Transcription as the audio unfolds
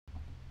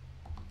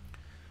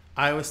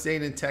Iowa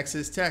State and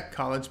Texas Tech,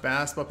 college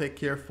basketball pick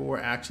here for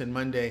Action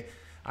Monday.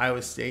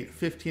 Iowa State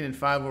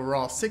 15-5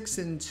 overall,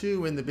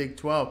 6-2 in the Big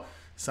 12.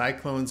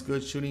 Cyclones,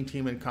 good shooting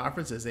team in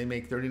conferences. They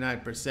make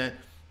 39%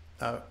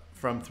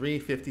 from 3,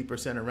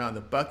 50% around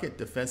the bucket.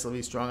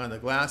 Defensively strong on the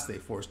glass. They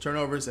force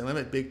turnovers and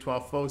limit Big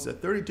 12 foes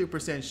at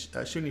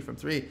 32% shooting from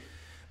 3.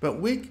 But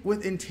weak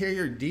with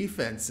interior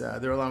defense.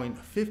 They're allowing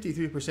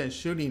 53%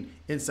 shooting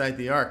inside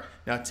the arc.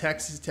 Now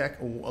Texas Tech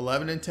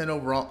 11-10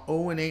 overall,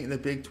 0-8 in the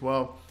Big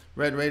 12.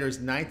 Red Raiders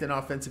 9th in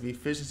offensive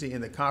efficiency in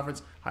the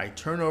conference. High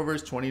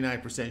turnovers,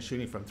 29%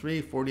 shooting from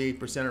 3,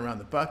 48% around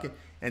the bucket,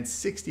 and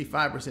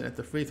 65% at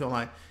the free throw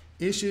line.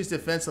 Issues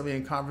defensively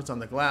in conference on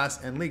the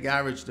glass, and league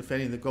average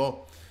defending the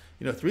goal.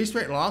 3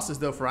 straight losses,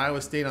 though, for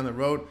Iowa State on the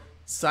road.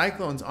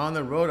 Cyclones on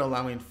the road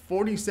allowing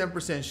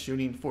 47%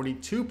 shooting,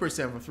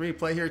 42% from 3.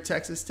 Play here,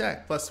 Texas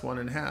Tech,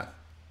 +1.5.